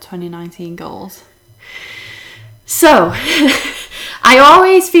your 2019 goals? So, I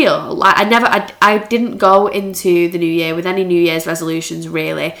always feel like I didn't go into the new year with any New Year's resolutions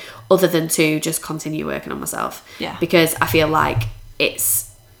really, other than to just continue working on myself. Yeah. Because I feel like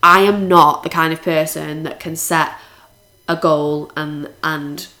I am not the kind of person that can set a goal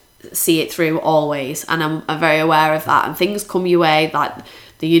and see it through always, and I'm very aware of that, and things come your way, like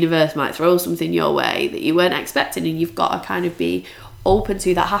the universe might throw something your way that you weren't expecting, and you've got to kind of be open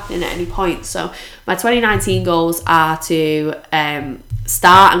to that happening at any point. So my 2019 goals are to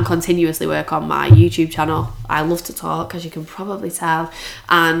start and continuously work on my YouTube channel. I love to talk, as you can probably tell,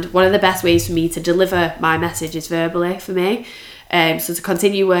 and one of the best ways for me to deliver my message is verbally for me. So to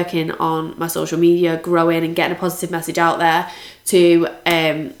continue working on my social media, growing and getting a positive message out there, to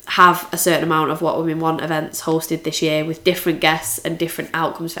have a certain amount of What Women Want events hosted this year with different guests and different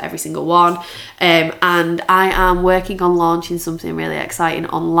outcomes for every single one. And I am working on launching something really exciting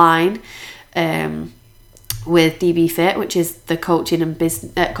online with DB Fit, which is the coaching and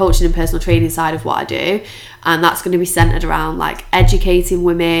personal training side of what I do, and that's going to be centered around like educating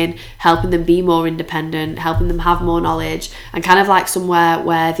women, helping them be more independent, helping them have more knowledge, and kind of like somewhere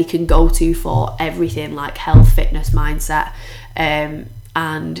where they can go to for everything like health, fitness, mindset.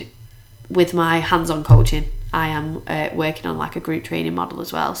 And with my hands-on coaching, I am working on like a group training model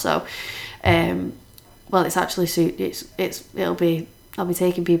as well. So well, it's actually I'll be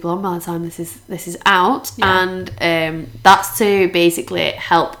taking people on by the time this is out. Yeah. And that's to basically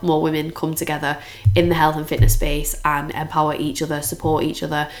help more women come together in the health and fitness space and empower each other, support each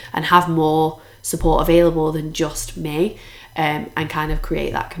other, and have more support available than just me, and kind of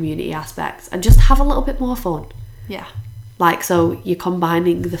create that community aspect and just have a little bit more fun. Yeah. Like, so you're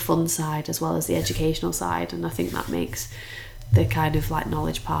combining the fun side as well as the educational side, and I think that makes the kind of like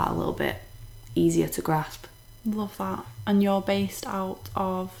knowledge part a little bit easier to grasp. Love that. And you're based out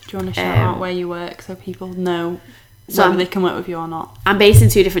of, do you want to shout out where you work so people know whether they can work with you or not? I'm based in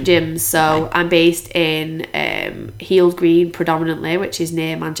 2 different gyms. So okay. I'm based in Heald Green predominantly, which is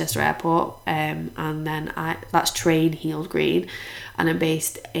near Manchester Airport, and then that's Train Heald Green, and I'm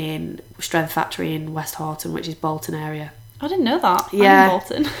based in Strength Factory in West Horton, which is Bolton area. I didn't know that. Yeah. I'm in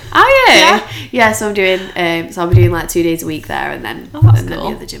Bolton. Oh yeah. Yeah, so I'm doing like 2 days a week there, and then cool. Then the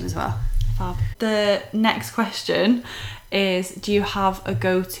other gym as well. Fab. The next question is, do you have a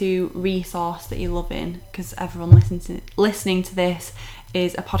go-to resource that you're loving? Because everyone listening to this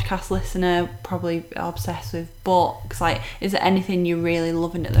is a podcast listener, probably obsessed with books. Like, is there anything you're really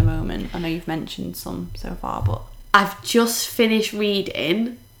loving at the moment? I know you've mentioned some so far, but I've just finished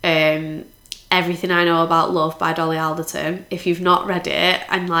reading Everything I Know About Love by Dolly Alderton. If you've not read it,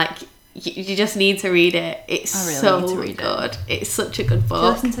 I'm like, you just need to read it. It's so good. It's such a good book. Do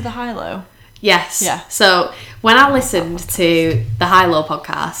you listen to the High Low? Yes. Yeah. So when I listened to the High Low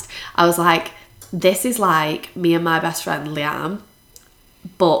podcast, I was like, this is like me and my best friend Liam,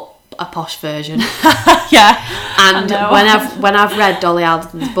 but a posh version. Yeah. And when I've read Dolly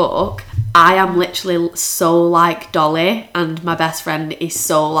Alderton's book, I am literally so like Dolly, and my best friend is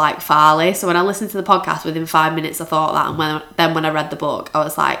so like Farley. So when I listened to the podcast, within 5 minutes I thought that, and when I read the book, I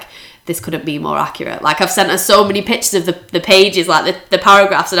was like, this couldn't be more accurate. Like, I've sent her so many pictures of the pages, like the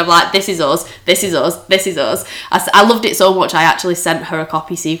paragraphs, and I'm like, this is us, this is us, this is us. I loved it so much, I actually sent her a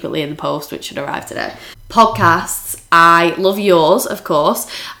copy secretly in the post, which should arrive today. Podcasts, I love yours, of course,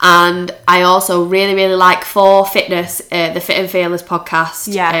 and I also really, really like For Fitness, the Fit and Fearless podcast,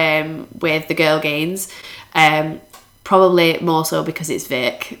 with the Girl Gains. Probably more so because it's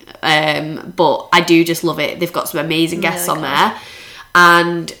Vic, but I do just love it. They've got some amazing guests on there.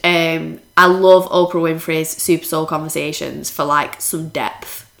 And I love Oprah Winfrey's Super Soul Conversations for like some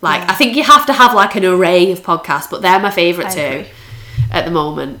depth. Like, I think you have to have like an array of podcasts, but they're my favourite too at the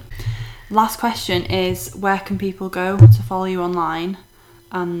moment. Last question is, where can people go to follow you online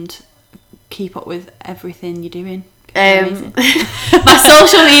and keep up with everything you're doing? My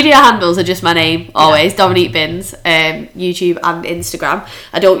social media handles are just my name, always. Dominique Binns, YouTube and Instagram.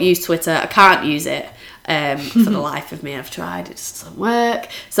 I don't use Twitter. I can't use it. For the life of me. I've tried, it just doesn't work.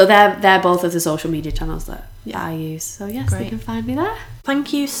 So they're both of the social media channels that I use. So yes, Great. They can find me there.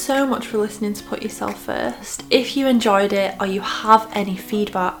 Thank you so much for listening to Put Yourself First. If you enjoyed it or you have any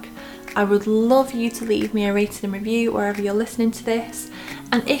feedback, I would love you to leave me a rating and review wherever you're listening to this.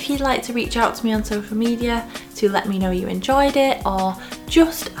 And if you'd like to reach out to me on social media to let me know you enjoyed it, or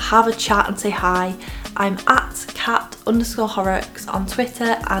just have a chat and say hi, I'm at cat_horrocks on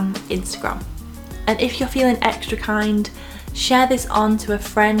Twitter and Instagram. And if you're feeling extra kind, share this on to a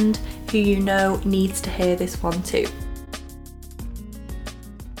friend who you know needs to hear this one too.